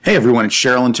Hey everyone, it's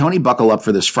Cheryl and Tony. Buckle up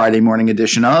for this Friday morning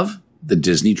edition of the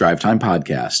Disney Drive Time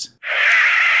Podcast.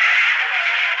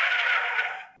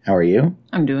 How are you?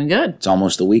 I'm doing good. It's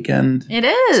almost the weekend. It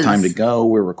is. It's time to go.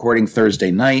 We're recording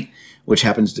Thursday night, which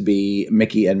happens to be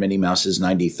Mickey and Minnie Mouse's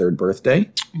 93rd birthday.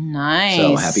 Nice.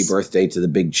 So happy birthday to the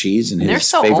Big Cheese and his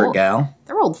so favorite old. gal.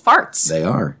 They're old farts. They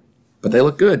are. But they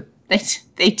look good.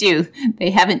 They do.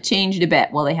 They haven't changed a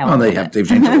bit. Well, they haven't. Oh, they've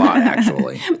changed a lot,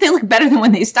 actually. But they look better than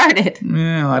when they started.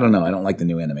 Well, I don't know. I don't like the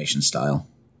new animation style.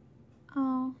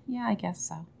 Oh, yeah, I guess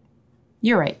so.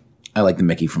 You're right. I like the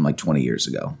Mickey from like 20 years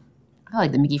ago. I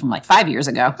like the Mickey from like 5 years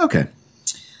ago. Okay.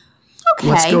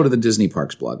 Let's go to the Disney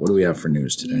Parks blog. What do we have for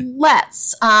news today?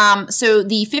 Let's. So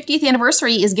the 50th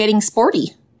anniversary is getting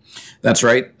sporty. That's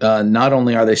right. Not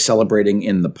only are they celebrating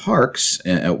in the parks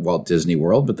at Walt Disney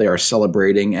World, but they are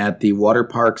celebrating at the water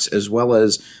parks as well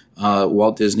as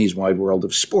Walt Disney's Wide World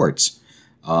of Sports.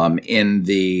 In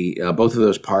the both of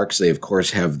those parks, they of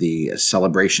course have the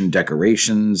celebration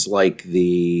decorations, like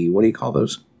the what do you call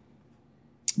those?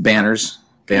 Banners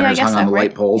hung on the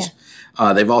light poles.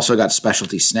 Yeah. They've also got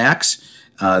specialty snacks.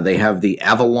 They have the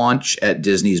Avalanche at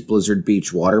Disney's Blizzard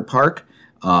Beach Water Park.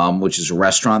 Which is a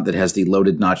restaurant that has the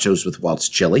loaded nachos with Walt's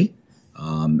chili.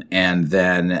 And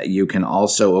then you can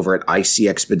also, over at Icy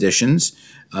Expeditions,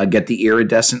 get the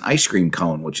iridescent ice cream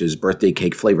cone, which is birthday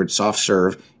cake flavored soft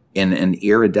serve in an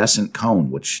iridescent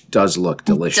cone, which does look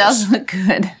delicious. It does look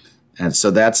good. And so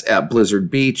that's at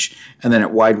Blizzard Beach. And then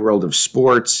at Wide World of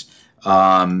Sports,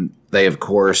 they, of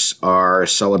course, are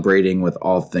celebrating with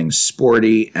all things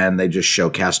sporty, and they just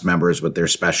show cast members with their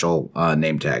special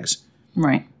name tags.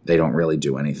 Right. They don't really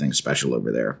do anything special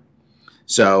over there.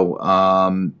 So,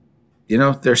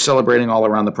 they're celebrating all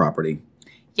around the property.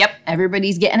 Yep.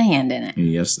 Everybody's getting a hand in it.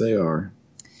 Yes, they are.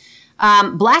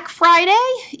 Black Friday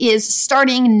is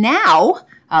starting now,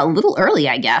 a little early,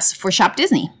 I guess, for Shop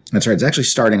Disney. That's right. It's actually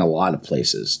starting a lot of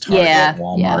places. Target,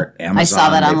 Walmart, Amazon. I saw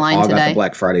that online today. All got the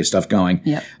Black Friday stuff going.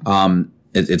 Yep.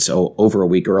 It's over a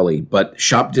week early, but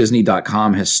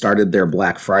shopdisney.com has started their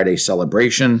Black Friday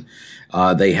celebration.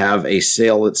 They have a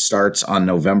sale that starts on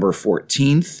November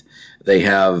 14th. They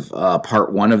have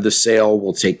part one of the sale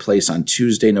will take place on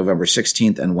Tuesday, November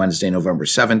 16th and Wednesday, November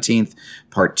 17th.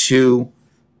 Part two,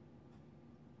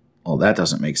 that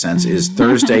doesn't make sense, is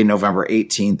Thursday, November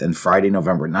 18th and Friday,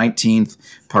 November 19th.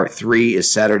 Part three is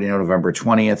Saturday, November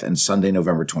 20th and Sunday,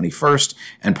 November 21st.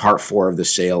 And part four of the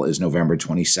sale is November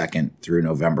 22nd through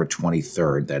November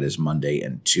 23rd. That is Monday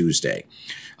and Tuesday.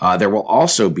 There will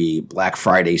also be Black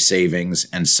Friday savings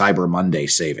and Cyber Monday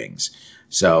savings.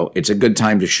 So it's a good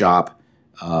time to shop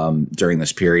during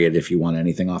this period if you want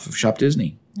anything off of Shop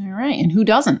Disney. All right. And who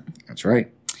doesn't? That's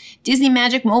right. Disney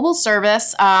Magic mobile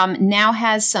service now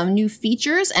has some new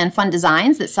features and fun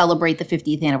designs that celebrate the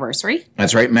 50th anniversary.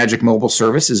 That's right. Magic mobile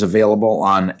service is available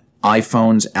on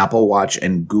iPhones, Apple Watch,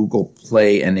 and Google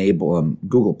Pay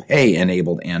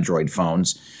enabled Android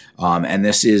phones. And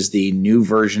this is the new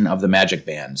version of the Magic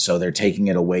Band. So they're taking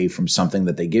it away from something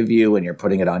that they give you and you're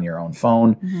putting it on your own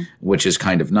phone, which is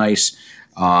kind of nice.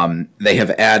 They have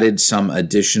added some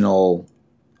additional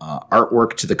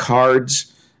artwork to the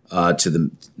cards,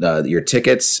 to your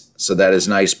tickets. So that is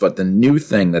nice. But the new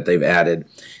thing that they've added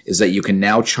is that you can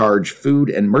now charge food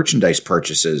and merchandise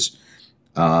purchases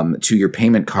to your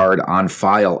payment card on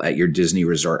file at your Disney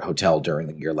Resort hotel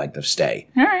during your length of stay.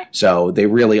 All right. So they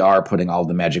really are putting all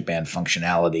the Magic Band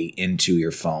functionality into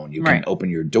your phone. You can open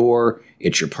your door.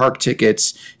 It's your park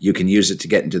tickets. You can use it to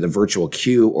get into the virtual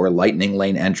queue or lightning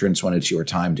lane entrance when it's your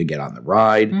time to get on the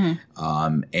ride.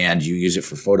 And you use it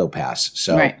for PhotoPass.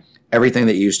 So everything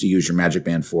that you used to use your Magic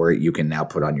Band for, you can now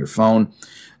put on your phone.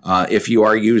 If you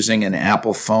are using an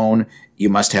Apple phone, you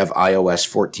must have iOS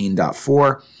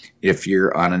 14.4. If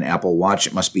you're on an Apple Watch,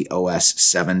 it must be OS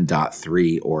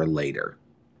 7.3 or later.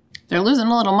 They're losing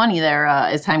a little money there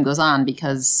as time goes on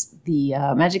because the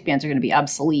Magic Bands are going to be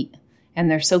obsolete, and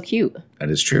they're so cute. That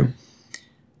is true.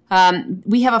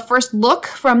 We have a first look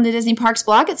from the Disney Parks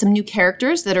blog at some new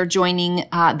characters that are joining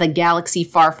the galaxy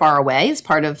far, far away as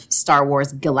part of Star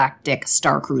Wars Galactic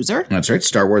Star Cruiser. That's right.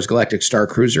 Star Wars Galactic Star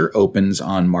Cruiser opens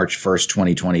on March 1st,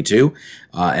 2022.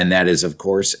 And that is, of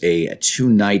course, a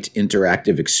 2-night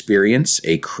interactive experience,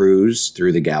 a cruise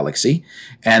through the galaxy.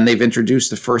 And they've introduced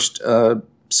the first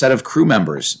set of crew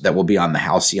members that will be on the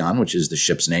Halcyon, which is the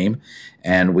ship's name.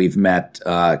 And we've met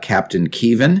Captain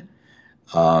Kevin,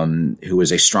 who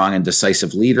is a strong and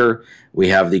decisive leader. We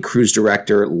have the cruise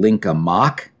director, Linka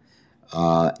Mock,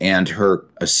 and her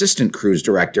assistant cruise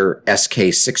director,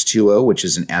 SK620, which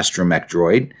is an astromech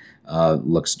droid.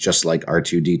 Looks just like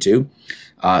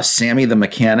R2-D2. Sammy the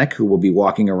mechanic, who will be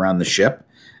walking around the ship.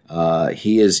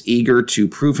 He is eager to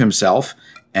prove himself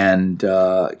and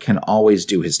can always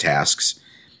do his tasks.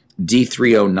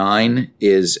 D309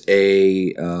 is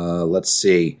a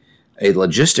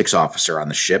logistics officer on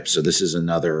the ship, so this is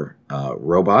another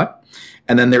robot.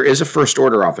 And then there is a First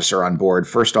Order officer on board,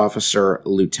 First Officer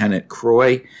Lieutenant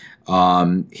Croy.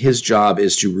 His job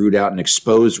is to root out and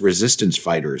expose resistance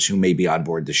fighters who may be on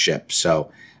board the ship.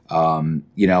 So,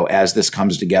 as this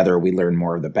comes together, we learn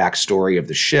more of the backstory of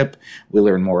the ship. We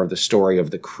learn more of the story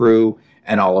of the crew.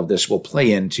 And all of this will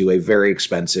play into a very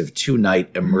expensive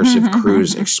 2-night immersive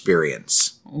cruise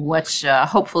experience. Which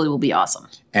hopefully will be awesome.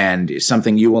 And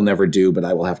something you will never do, but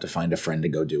I will have to find a friend to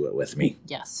go do it with me.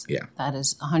 Yes. Yeah. That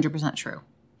is 100% true.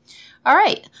 All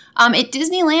right. At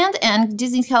Disneyland and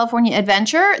Disney's California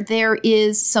Adventure, there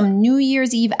is some New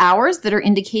Year's Eve hours that are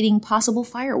indicating possible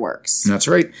fireworks. That's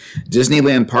right.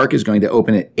 Disneyland Park is going to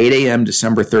open at 8 a.m.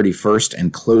 December 31st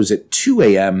and close at 2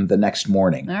 a.m. the next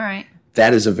morning. All right.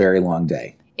 That is a very long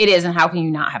day. It is, and how can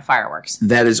you not have fireworks?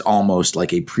 That is almost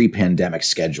like a pre-pandemic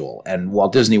schedule. And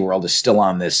Walt Disney World is still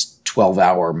on this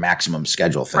 12-hour maximum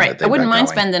schedule thing. Right. I wouldn't mind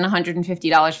spending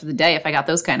 $150 for the day if I got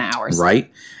those kind of hours.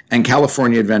 Right. And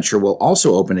California Adventure will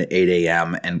also open at 8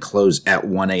 a.m. and close at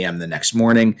 1 a.m. the next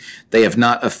morning. They have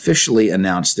not officially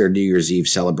announced their New Year's Eve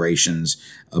celebrations,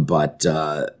 but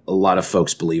a lot of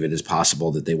folks believe it is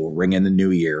possible that they will ring in the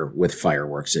new year with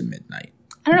fireworks at midnight.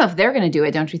 I don't know if they're going to do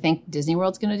it. Don't you think Disney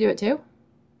World's going to do it too?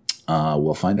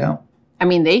 We'll find out. I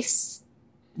mean,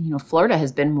 Florida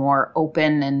has been more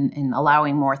open and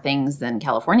allowing more things than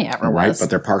California ever was. Right, but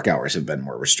their park hours have been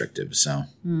more restrictive, so.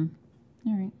 All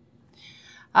right.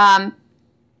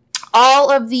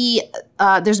 All of the,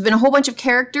 there's been a whole bunch of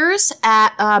characters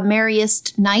at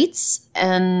Merriest Nights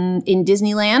and in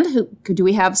Disneyland. Do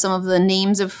we have some of the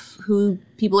names of who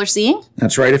people are seeing?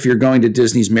 That's right. If you're going to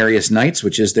Disney's Merriest Nights,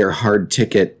 which is their hard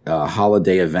ticket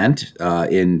holiday event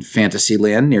in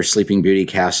Fantasyland near Sleeping Beauty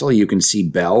Castle, you can see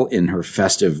Belle in her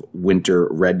festive winter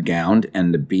red gown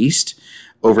and the Beast.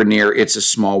 Over near It's a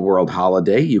Small World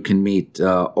Holiday, you can meet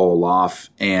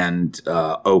Olaf and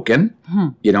Oaken.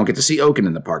 You don't get to see Oaken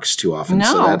in the parks too often,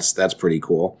 so that's pretty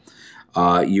cool.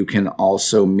 You can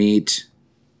also meet,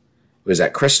 was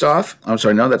that Kristoff? I'm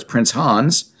sorry, no, that's Prince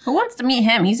Hans. Who wants to meet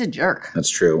him? He's a jerk. That's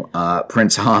true.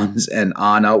 Prince Hans and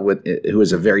Anna, who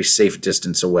is a very safe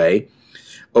distance away.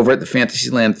 Over at the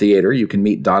Fantasyland Theater, you can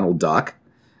meet Donald Duck.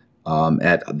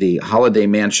 At the Holiday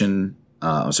Mansion...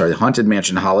 the Haunted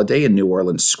Mansion Holiday in New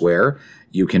Orleans Square.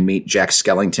 You can meet Jack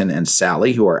Skellington and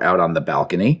Sally, who are out on the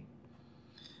balcony.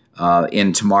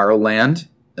 In Tomorrowland,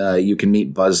 you can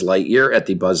meet Buzz Lightyear at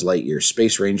the Buzz Lightyear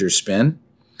Space Ranger Spin.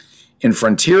 In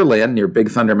Frontierland, near Big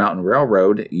Thunder Mountain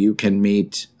Railroad, you can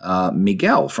meet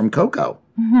Miguel from Coco.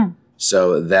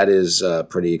 So that is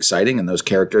pretty exciting, and those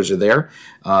characters are there.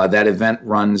 That event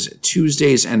runs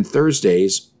Tuesdays and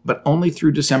Thursdays, but only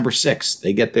through December 6th.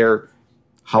 They get their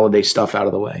holiday stuff out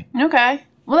of the way. Okay.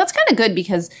 Well, that's kind of good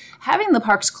because having the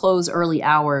parks close early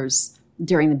hours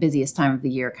during the busiest time of the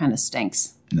year kind of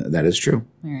stinks. That is true.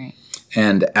 All right.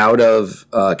 And out of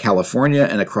California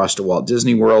and across to Walt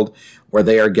Disney World, where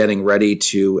they are getting ready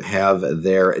to have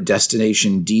their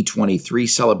Destination D23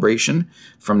 celebration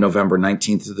from November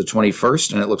 19th to the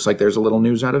 21st. And it looks like there's a little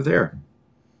news out of there.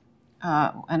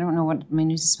 I don't know what my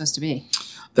news is supposed to be.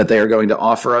 That they are going to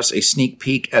offer us a sneak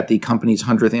peek at the company's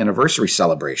 100th anniversary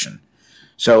celebration.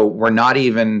 So we're not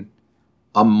even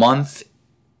a month,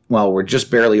 well, we're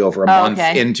just barely over a month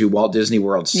into Walt Disney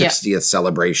World's 60th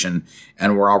celebration,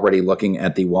 and we're already looking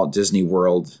at the Walt Disney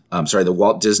Company's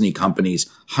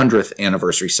 100th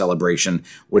anniversary celebration,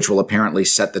 which will apparently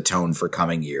set the tone for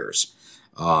coming years.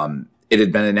 It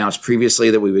had been announced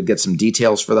previously that we would get some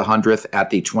details for the 100th at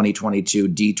the 2022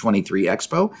 D23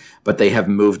 Expo, but they have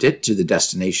moved it to the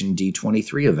Destination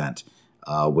D23 event,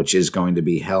 which is going to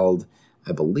be held,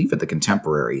 I believe, at the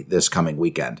Contemporary this coming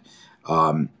weekend.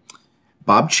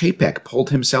 Bob Chapek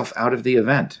pulled himself out of the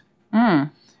event,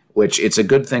 which it's a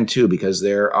good thing, too, because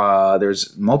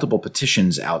there's multiple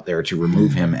petitions out there to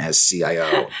remove him as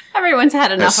CIO. Everyone's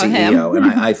had enough of him. And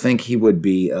I think he would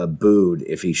be booed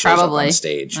if he shows up on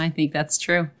stage. I think that's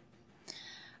true.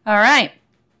 All right.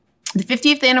 The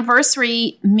 50th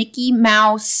anniversary Minnie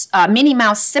Mouse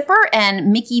Sipper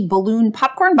and Mickey Balloon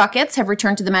Popcorn Buckets have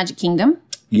returned to the Magic Kingdom.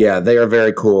 Yeah, they are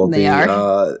very cool. They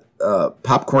are.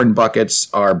 Popcorn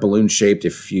buckets are balloon-shaped.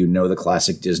 If you know the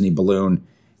classic Disney balloon,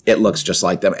 it looks just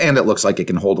like them, and it looks like it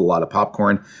can hold a lot of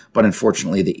popcorn. But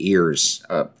unfortunately, the ears,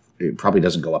 it probably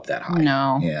doesn't go up that high.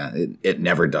 No. Yeah, it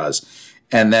never does.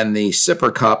 And then the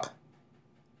Sipper Cup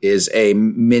is a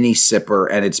mini Sipper,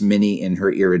 and it's Minnie in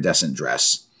her iridescent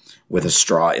dress with a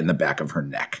straw in the back of her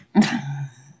neck.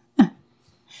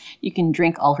 You can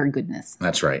drink all her goodness.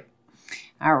 That's right.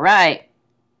 All right.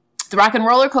 The Rock and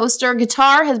Roller Coaster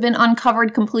guitar has been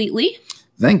uncovered completely.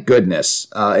 Thank goodness.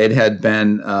 It had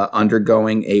been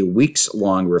undergoing a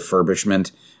weeks-long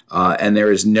refurbishment, and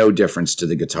there is no difference to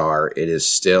the guitar. It is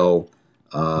still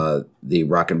the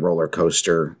Rock and Roller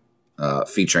Coaster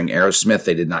featuring Aerosmith.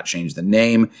 They did not change the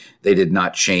name. They did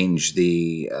not change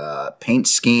the paint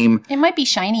scheme. It might be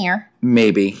shinier.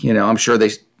 Maybe. I'm sure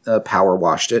they power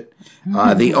washed it.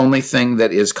 The only thing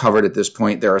that is covered at this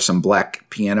point, there are some black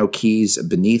piano keys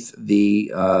beneath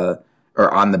or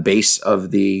on the base of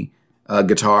the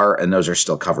guitar, and those are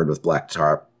still covered with black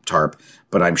tarp,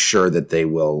 but I'm sure that they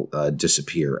will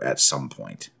disappear at some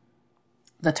point.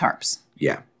 The tarps.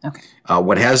 Yeah. Okay.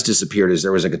 What has disappeared is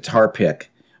there was a guitar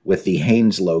pick with the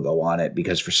Haynes logo on it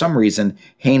because for some reason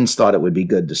Haynes thought it would be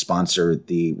good to sponsor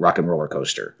the Rock and Roller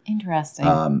Coaster. Interesting.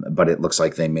 But it looks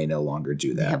like they may no longer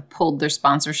do that. They have pulled their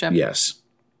sponsorship? Yes.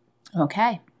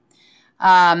 Okay.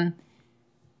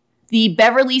 The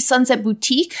Beverly Sunset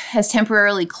Boutique has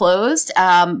temporarily closed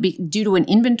due to an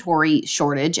inventory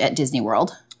shortage at Disney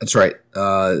World. That's right.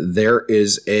 There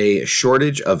is a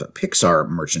shortage of Pixar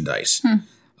merchandise.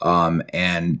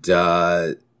 And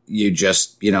you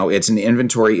just, it's an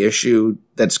inventory issue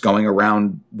that's going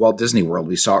around Walt Disney World.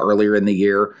 We saw earlier in the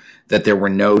year that there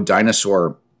was no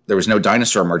dinosaur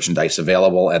merchandise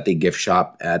available at the gift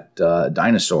shop at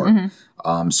Dinosaur.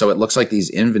 So it looks like these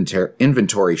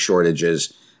inventory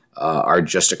shortages are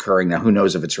just occurring now. Who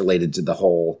knows if it's related to the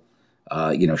whole,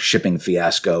 shipping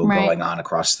fiasco going on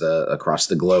across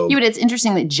the globe. Yeah, but it's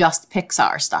interesting that just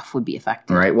Pixar stuff would be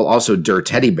affected. Right. Well, also Der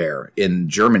Teddy Bear in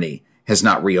Germany has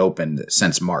not reopened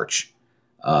since March,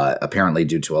 apparently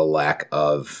due to a lack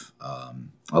of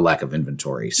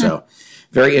inventory. So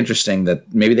very interesting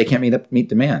that maybe they can't meet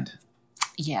demand.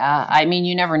 Yeah. I mean,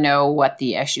 you never know what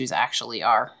the issues actually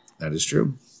are. That is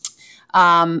true.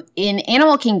 In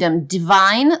Animal Kingdom,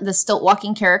 Divine, the stilt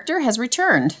walking character, has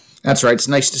returned. That's right. It's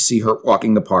nice to see her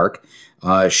walking the park.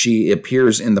 She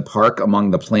appears in the park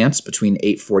among the plants between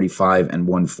 8:45 and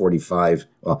 1:45.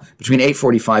 Well, between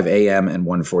 8:45 a.m. and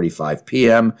 1:45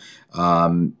 p.m. I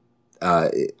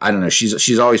don't know.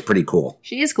 She's always pretty cool.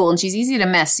 She is cool, and she's easy to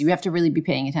miss. You have to really be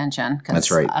paying attention.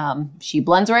 That's right. She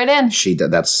blends right in.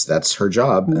 That's her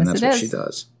job, yes, and that's what she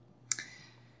does.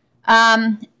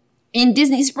 In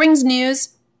Disney Springs news,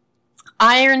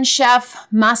 Iron Chef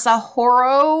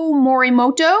Masahiro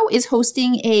Morimoto is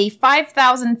hosting a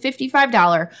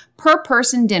 $5,055 per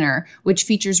person dinner, which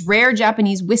features rare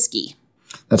Japanese whiskey.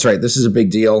 That's right. This is a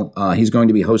big deal. He's going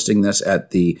to be hosting this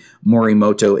at the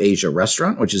Morimoto Asia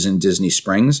restaurant, which is in Disney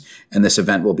Springs, and this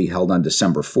event will be held on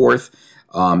December 4th.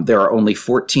 There are only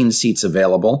 14 seats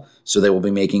available, so they will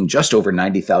be making just over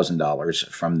 $90,000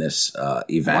 from this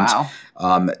event.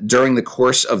 Wow. During the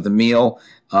course of the meal,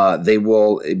 they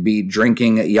will be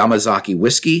drinking Yamazaki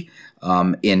whiskey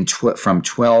from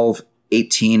 12,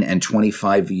 18, and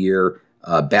 25-year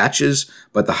batches,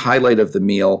 but the highlight of the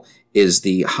meal is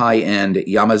the high-end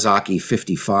Yamazaki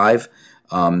 55,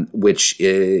 which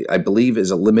I believe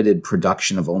is a limited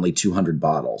production of only 200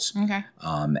 bottles. Okay.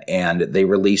 And they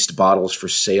released bottles for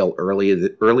sale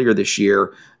earlier this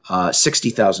year,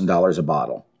 $60,000 a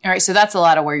bottle. All right, so that's a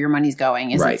lot of where your money's going.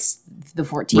 It's the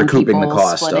 14 recouping people the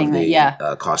cost splitting of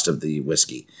the cost of the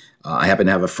whiskey. I happen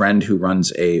to have a friend who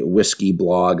runs a whiskey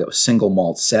blog, Single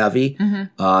Malt Savvy,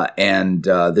 and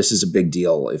this is a big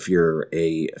deal if you're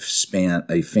a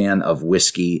fan of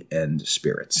whiskey and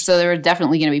spirits. So there are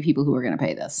definitely going to be people who are going to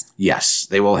pay this. Yes,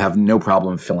 they will have no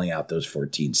problem filling out those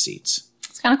 14 seats.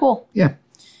 It's kind of cool. Yeah.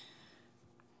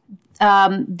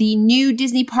 The new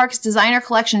Disney Parks Designer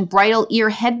Collection Bridal Ear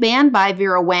Headband by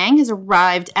Vera Wang has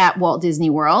arrived at Walt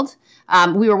Disney World.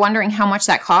 We were wondering how much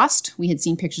that cost. We had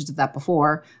seen pictures of that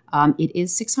before. It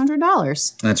is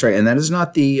 $600. That's right. And that is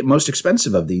not the most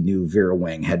expensive of the new Vera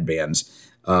Wang headbands.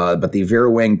 But the Vera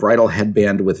Wang Bridal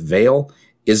Headband with Veil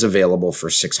is available for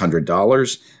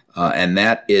 $600. And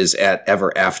that is at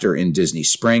Ever After in Disney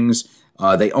Springs.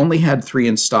 They only had 3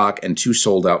 in stock and 2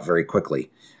 sold out very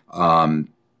quickly.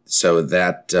 So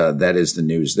that is the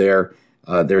news there.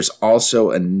 There's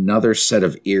also another set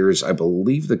of ears. I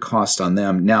believe the cost on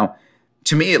them. Now,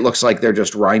 to me, it looks like they're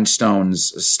just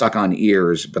rhinestones stuck on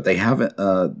ears, but they have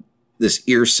this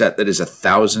ear set that is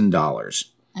 $1,000.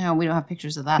 No, we don't have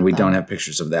pictures of that. We don't have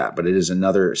pictures of that, but it is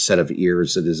another set of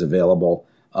ears that is available.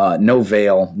 No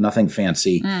veil, nothing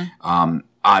fancy.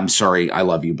 I'm sorry, I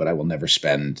love you, but I will never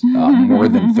spend more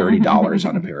than $30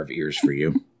 on a pair of ears for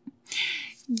you.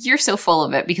 You're so full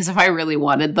of it because if I really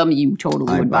wanted them, you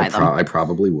totally would buy them. I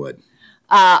probably would.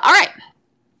 All right.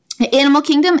 Animal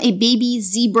Kingdom, a baby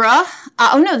zebra.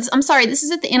 I'm sorry. This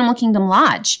is at the Animal Kingdom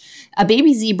Lodge. A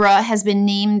baby zebra has been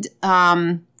named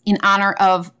in honor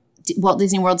of Walt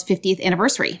Disney World's 50th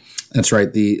anniversary. That's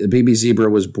right. The baby zebra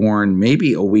was born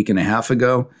maybe a week and a half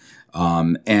ago,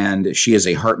 and she is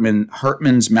a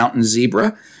Hartman's Mountain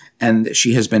zebra, and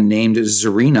she has been named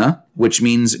Zarina, which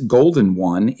means golden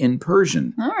one in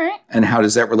Persian. All right. And how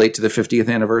does that relate to the 50th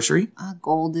anniversary?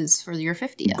 Gold is for your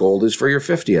 50th. Gold is for your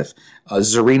 50th.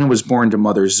 Zarina was born to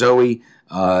Mother Zoe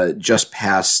just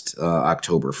past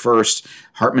October 1st.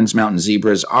 Hartman's Mountain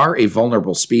zebras are a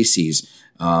vulnerable species,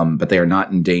 but they are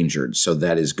not endangered, so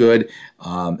that is good.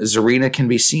 Zarina can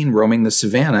be seen roaming the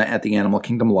savannah at the Animal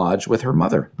Kingdom Lodge with her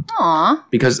mother. Aw.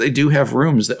 Because they do have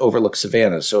rooms that overlook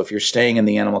savannah. So if you're staying in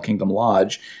the Animal Kingdom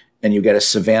Lodge and you get a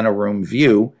savannah room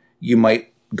view, you might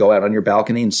go out on your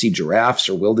balcony and see giraffes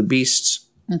or wildebeests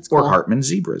or Hartman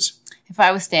zebras. If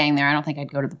I was staying there, I don't think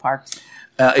I'd go to the parks.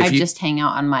 I'd just hang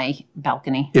out on my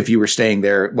balcony. If you were staying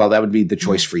there, well, that would be the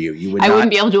choice for you. I wouldn't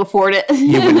be able to afford it.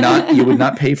 You would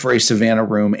not pay for a savannah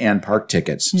room and park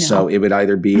tickets. No. So it would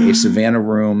either be a savannah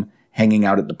room hanging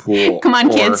out at the pool. Come on,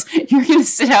 kids. You're going to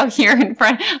sit out here in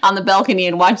front on the balcony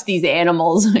and watch these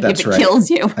animals if it kills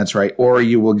you. That's right. Or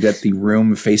you will get the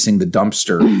room facing the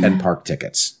dumpster and park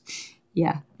tickets.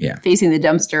 Yeah. Yeah. Facing the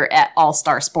dumpster at All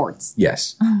Star Sports.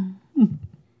 Yes.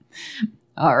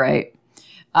 All right.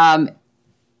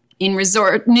 In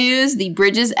resort news, the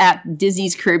bridges at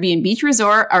Disney's Caribbean Beach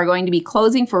Resort are going to be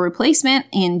closing for replacement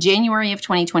in January of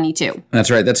 2022.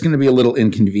 That's right. That's going to be a little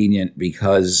inconvenient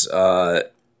because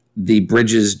the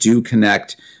bridges do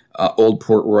connect Old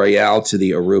Port Royale to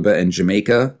the Aruba and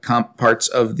Jamaica parts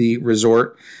of the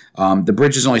resort. The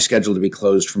bridge is only scheduled to be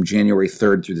closed from January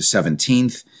 3rd through the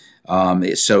 17th.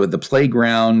 So the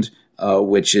playground,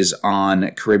 which is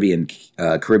on Caribbean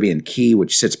Key,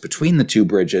 which sits between the two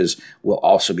bridges, will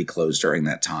also be closed during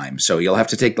that time. So you'll have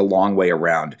to take the long way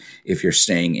around if you're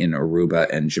staying in Aruba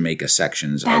and Jamaica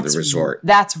sections of the resort.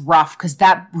 That's rough because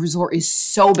that resort is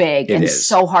so big and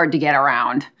so hard to get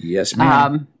around. Yes,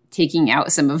 ma'am. Taking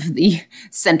out some of the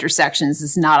center sections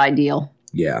is not ideal.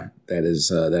 Yeah, that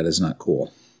is not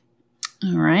cool.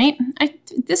 All right.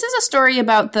 This is a story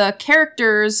about the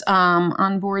characters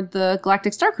on board the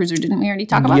Galactic Star Cruiser. Didn't we already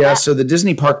talk about that? Yeah, so the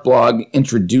Disney Park blog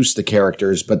introduced the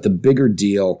characters, but the bigger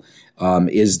deal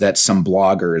is that some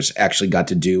bloggers actually got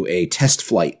to do a test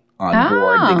flight on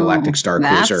board the Galactic Star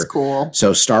Cruiser. That's cool.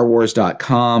 So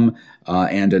StarWars.com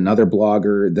and another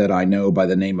blogger that I know by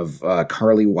the name of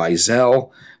Carly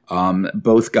Wiesel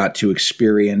both got to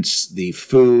experience the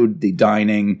food, the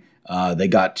dining. They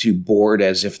got to board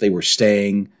as if they were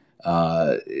staying,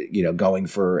 going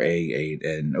for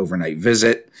an overnight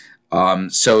visit.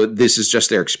 So this is just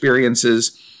their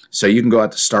experiences. So you can go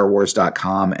out to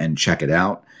StarWars.com and check it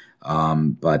out.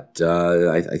 But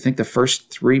I think the first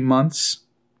 3 months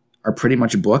are pretty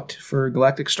much booked for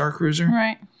Galactic Star Cruiser.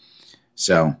 Right.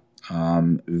 So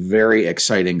very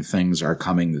exciting things are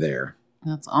coming there.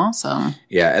 That's awesome.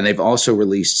 Yeah, and they've also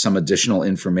released some additional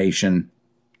information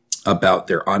about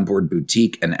their onboard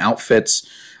boutique and outfits.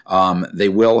 They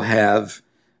will have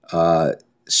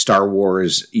Star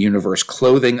Wars Universe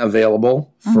clothing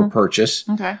available for purchase.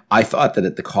 Okay. I thought that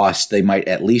at the cost, they might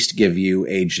at least give you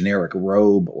a generic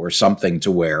robe or something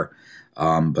to wear,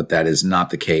 but that is not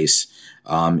the case.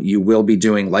 You will be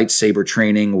doing lightsaber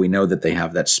training. We know that they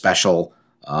have that special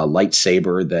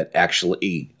lightsaber that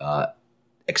actually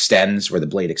extends, where the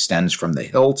blade extends from the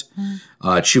hilt.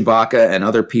 Chewbacca and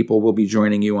other people will be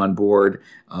joining you on board.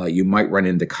 You might run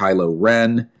into Kylo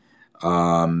Ren.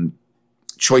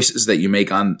 Choices that you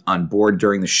make on board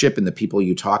during the ship and the people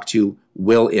you talk to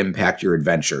will impact your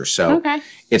adventure. So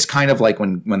it's kind of like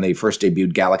when they first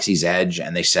debuted Galaxy's Edge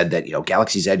and they said that,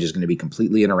 Galaxy's Edge is going to be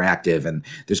completely interactive and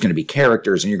there's going to be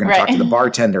characters and you're going to talk to the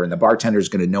bartender and the bartender is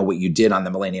going to know what you did on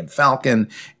the Millennium Falcon,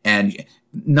 and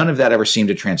none of that ever seemed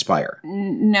to transpire.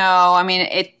 No, I mean,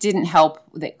 it didn't help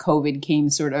that COVID came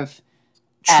sort of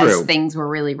as things were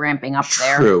really ramping up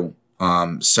there. True.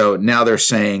 So now they're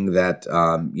saying that,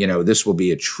 this will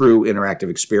be a true interactive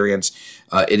experience.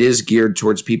 It is geared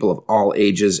towards people of all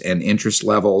ages and interest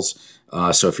levels.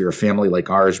 So if you're a family like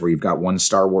ours where you've got one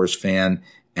Star Wars fan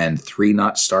and three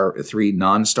non-Star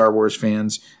Wars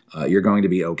fans, you're going to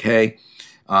be okay.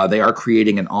 They are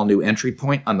creating an all-new entry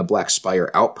point on the Black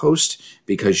Spire Outpost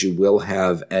because you will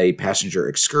have a passenger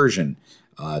excursion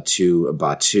to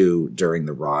Batuu during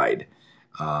the ride.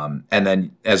 And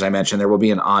then, as I mentioned, there will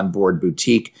be an onboard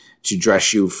boutique to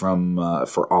dress you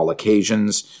for all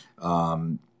occasions.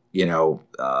 You'll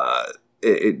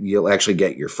actually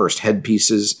get your first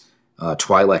headpieces,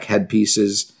 Twi'lek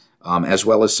headpieces. as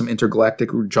well as some intergalactic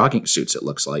jogging suits, it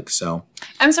looks like. So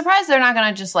I'm surprised they're not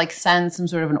going to just like send some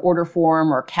sort of an order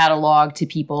form or catalog to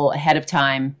people ahead of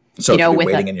time. So with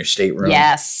waiting in your stateroom.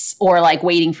 Yes. Or like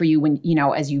waiting for you when,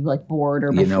 as you like board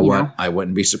or, you know what? I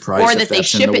wouldn't be surprised if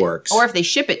that's in the works. Or if they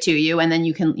ship it to you and then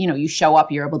you can, you show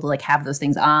up, you're able to like have those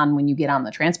things on when you get on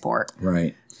the transport.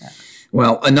 Right. Yeah.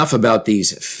 Well, enough about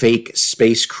these fake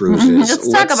space cruises.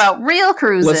 Let's talk about real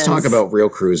cruises. Let's talk about real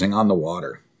cruising on the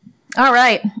water. All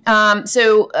right.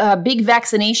 So big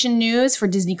vaccination news for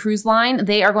Disney Cruise Line.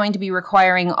 They are going to be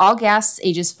requiring all guests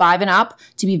ages 5 and up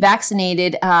to be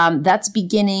vaccinated. That's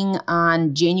beginning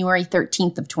on January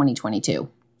 13th of 2022.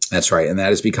 That's right. And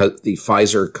that is because the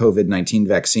Pfizer COVID-19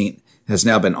 vaccine has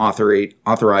now been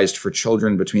authorized for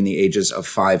children between the ages of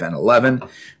 5 and 11.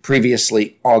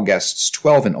 Previously, all guests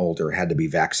 12 and older had to be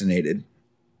vaccinated.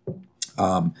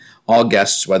 All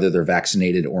guests, whether they're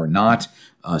vaccinated or not,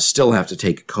 still have to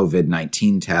take a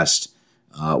COVID-19 test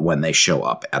when they show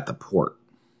up at the port.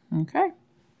 Okay.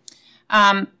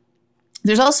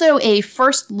 There's also a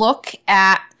first look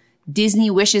at Disney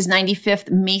Wish's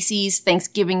 95th Macy's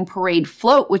Thanksgiving Parade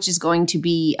float, which is going to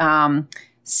be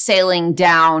sailing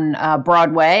down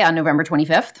Broadway on November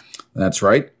 25th. That's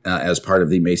right. As part of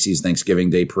the Macy's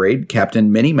Thanksgiving Day Parade,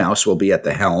 Captain Minnie Mouse will be at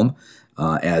the helm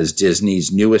as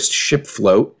Disney's newest ship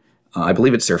float. I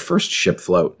believe it's their first ship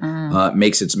float,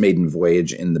 makes its maiden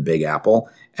voyage in the Big Apple.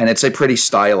 And it's a pretty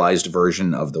stylized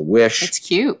version of the Wish. It's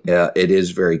cute. It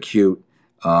is very cute.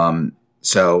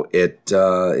 So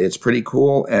it's pretty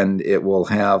cool, and it will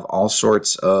have all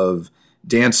sorts of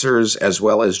dancers as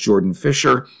well as Jordan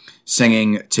Fisher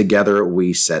singing Together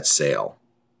We Set Sail.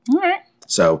 All right.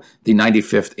 So the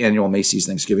 95th Annual Macy's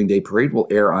Thanksgiving Day Parade will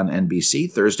air on NBC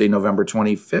Thursday, November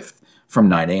 25th from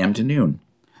 9 a.m. to noon.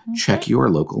 Okay. Check your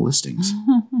local listings.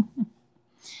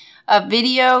 A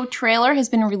video trailer has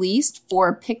been released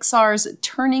for Pixar's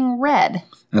Turning Red.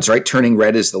 That's right. Turning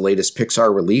Red is the latest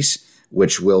Pixar release,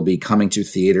 which will be coming to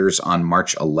theaters on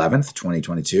March 11th,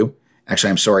 2022.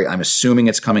 Actually, I'm sorry. I'm assuming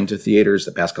it's coming to theaters.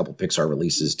 The past couple Pixar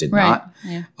releases did not.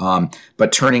 Yeah.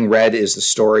 But Turning Red is the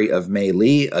story of Mei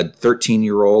Lee, a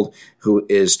 13-year-old who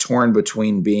is torn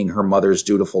between being her mother's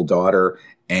dutiful daughter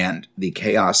and the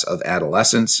chaos of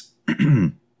adolescence.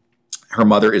 Her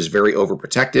mother is very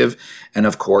overprotective, and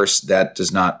of course, that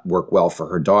does not work well for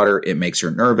her daughter. It makes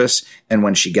her nervous, and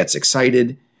when she gets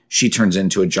excited, she turns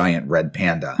into a giant red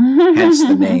panda, hence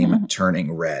the name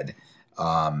Turning Red.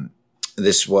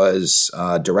 This was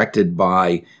directed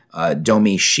by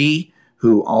Domi Shi,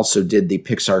 who also did the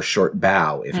Pixar short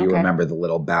Bao, if you remember the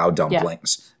little Bao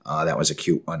dumplings. Yeah. That was a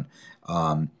cute one.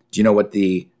 Do you know what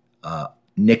the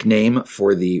nickname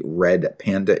for the red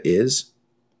panda is?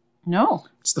 No.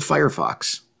 It's the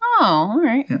Firefox. Oh, all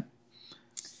right. Yeah.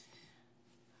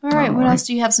 All right. What else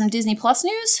do you have? Some Disney Plus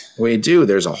news? We do.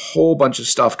 There's a whole bunch of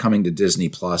stuff coming to Disney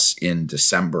Plus in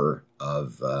December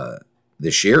of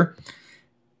this year.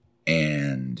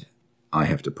 And I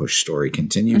have to push story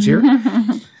continues here.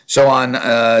 So on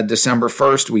December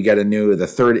 1st, we get the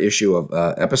third issue of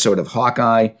episode of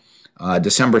Hawkeye.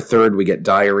 December 3rd, we get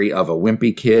Diary of a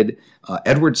Wimpy Kid.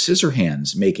 Edward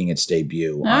Scissorhands making its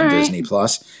debut on Disney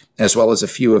Plus, as well as a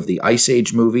few of the Ice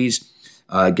Age movies.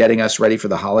 Getting us ready for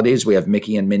the holidays, we have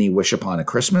Mickey and Minnie Wish Upon a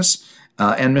Christmas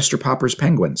and Mr. Popper's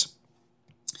Penguins.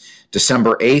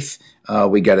 December 8th,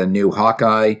 we get a new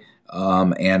Hawkeye,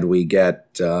 and we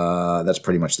get, that's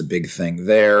pretty much the big thing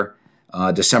there.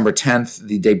 December 10th,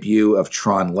 the debut of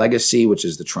Tron Legacy, which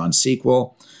is the Tron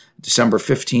sequel. December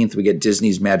 15th, we get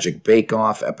Disney's Magic Bake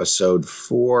Off,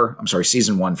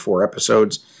 season 1, 4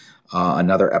 episodes.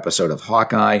 Another episode of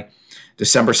Hawkeye.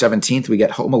 December 17th, we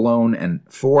get Home Alone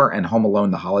 4 and Home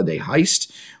Alone: The Holiday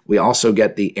Heist. We also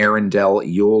get the Arendelle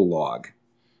Yule Log.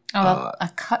 Oh, a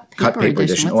cut paper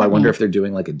edition. I wonder if they're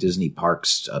doing like a Disney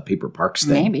Parks, Paper Parks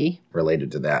thing. Maybe.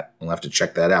 Related to that. We'll have to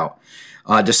check that out.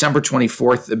 December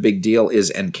 24th, the big deal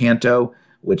is Encanto,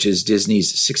 which is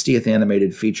Disney's 60th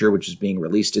animated feature, which is being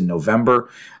released in November.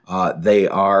 They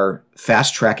are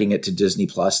fast-tracking it to Disney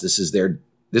Plus. This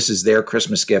is their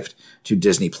Christmas gift to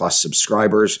Disney Plus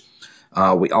subscribers.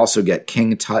 We also get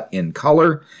King Tut in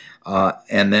color.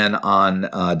 And then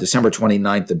on December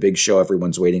 29th, the big show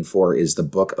everyone's waiting for is the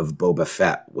Book of Boba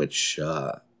Fett, which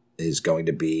is going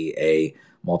to be a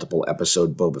multiple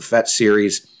episode Boba Fett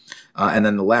series. And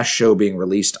then the last show being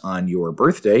released on your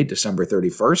birthday, December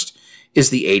 31st, is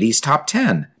the 80s Top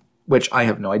 10, which I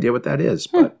have no idea what that is,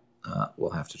 but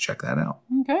we'll have to check that out.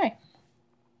 Okay.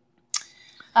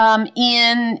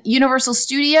 In Universal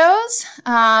Studios,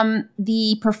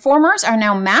 the performers are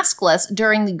now maskless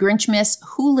during the Grinchmas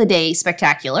Holiday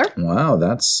Spectacular. Wow,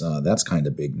 that's kind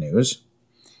of big news.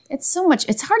 It's so much.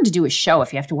 It's hard to do a show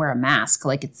if you have to wear a mask.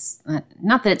 Like, it's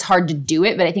not that it's hard to do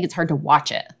it, but I think it's hard to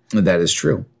watch it. That is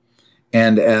true.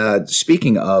 And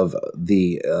speaking of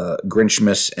the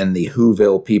Grinchmas and the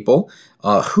Whoville people,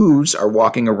 Who's are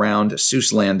walking around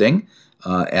Seuss Landing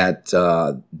at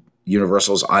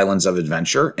Universal's Islands of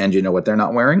Adventure. And you know what they're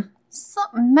not wearing?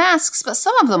 Some masks, but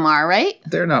some of them are, right?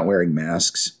 They're not wearing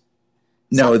masks.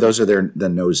 No, those are the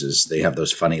noses. They have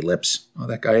those funny lips. Oh,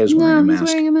 that guy is wearing a mask.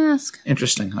 He's wearing a mask.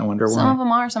 Interesting. I wonder why. Some of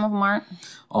them are, some of them aren't.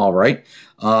 All right.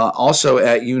 Also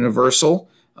at Universal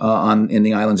in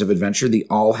the Islands of Adventure, the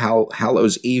All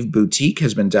Hallows Eve Boutique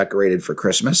has been decorated for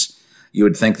Christmas. You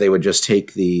would think they would just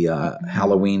take the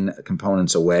Halloween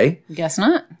components away. Guess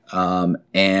not.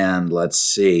 And let's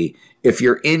see. If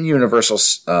you're in Universal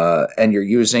and you're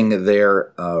using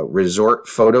their resort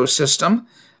photo system,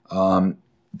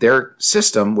 their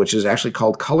system, which is actually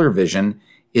called Color Vision,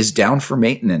 is down for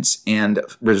maintenance, and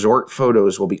resort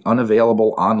photos will be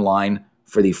unavailable online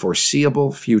for the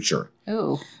foreseeable future.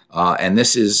 Ooh. And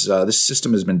this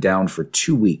system has been down for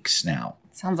 2 weeks now.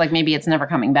 Sounds like maybe it's never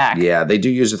coming back. Yeah, they do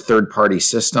use a third-party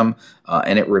system,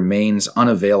 and it remains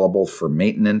unavailable for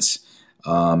maintenance.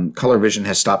 Color Vision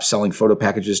has stopped selling photo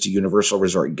packages to Universal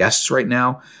Resort guests right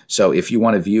now. So if you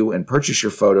want to view and purchase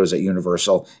your photos at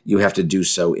Universal, you have to do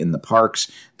so in the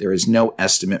parks. There is no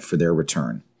estimate for their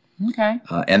return. Okay.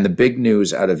 And the big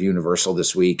news out of Universal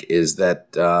this week is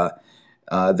that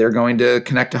they're going to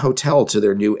connect a hotel to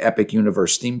their new Epic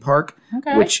Universe theme park,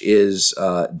 which is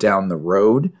down the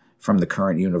road from the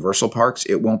current Universal parks.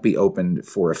 It won't be open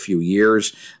for a few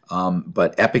years,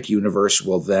 but Epic Universe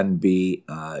will then be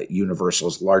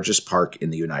Universal's largest park in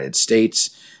the United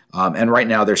States. And right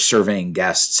now they're surveying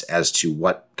guests as to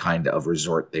what kind of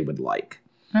resort they would like.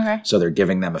 Okay. So they're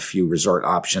giving them a few resort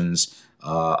options,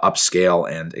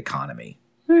 upscale and economy.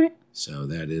 All right. So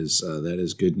that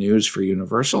is good news for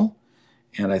Universal.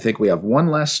 And I think we have one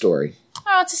last story.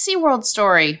 Oh, it's a SeaWorld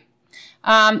story.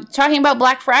 Talking about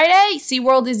Black Friday,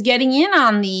 SeaWorld is getting in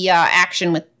on the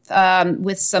action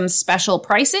with some special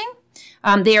pricing.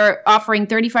 They are offering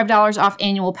 $35 off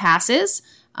annual passes.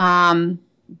 The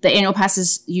annual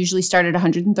passes usually start at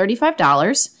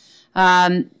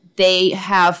 $135. They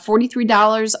have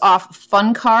 $43 off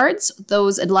fun cards.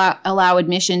 Those allow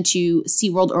admission to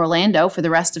SeaWorld Orlando for the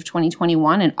rest of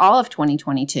 2021 and all of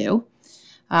 2022.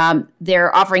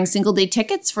 They're offering single-day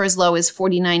tickets for as low as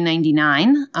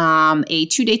 $49.99. A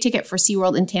 2-day ticket for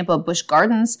SeaWorld in Tampa Busch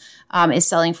Gardens is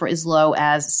selling for as low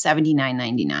as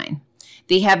 $79.99.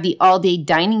 They have the all-day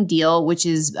dining deal, which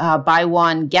is buy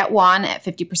one, get one at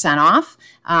 50% off.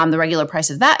 The regular price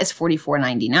of that is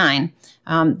 $44.99.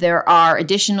 There are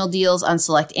additional deals on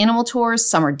select animal tours,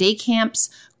 summer day camps,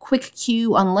 Quick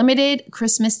Queue Unlimited,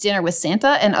 Christmas dinner with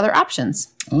Santa, and other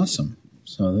options. Awesome.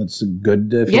 So that's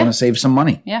good if you want to save some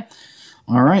money. Yeah.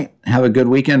 All right. Have a good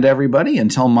weekend, everybody.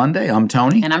 Until Monday, I'm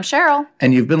Tony. And I'm Cheryl.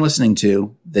 And you've been listening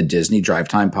to the Disney Drive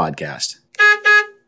Time Podcast.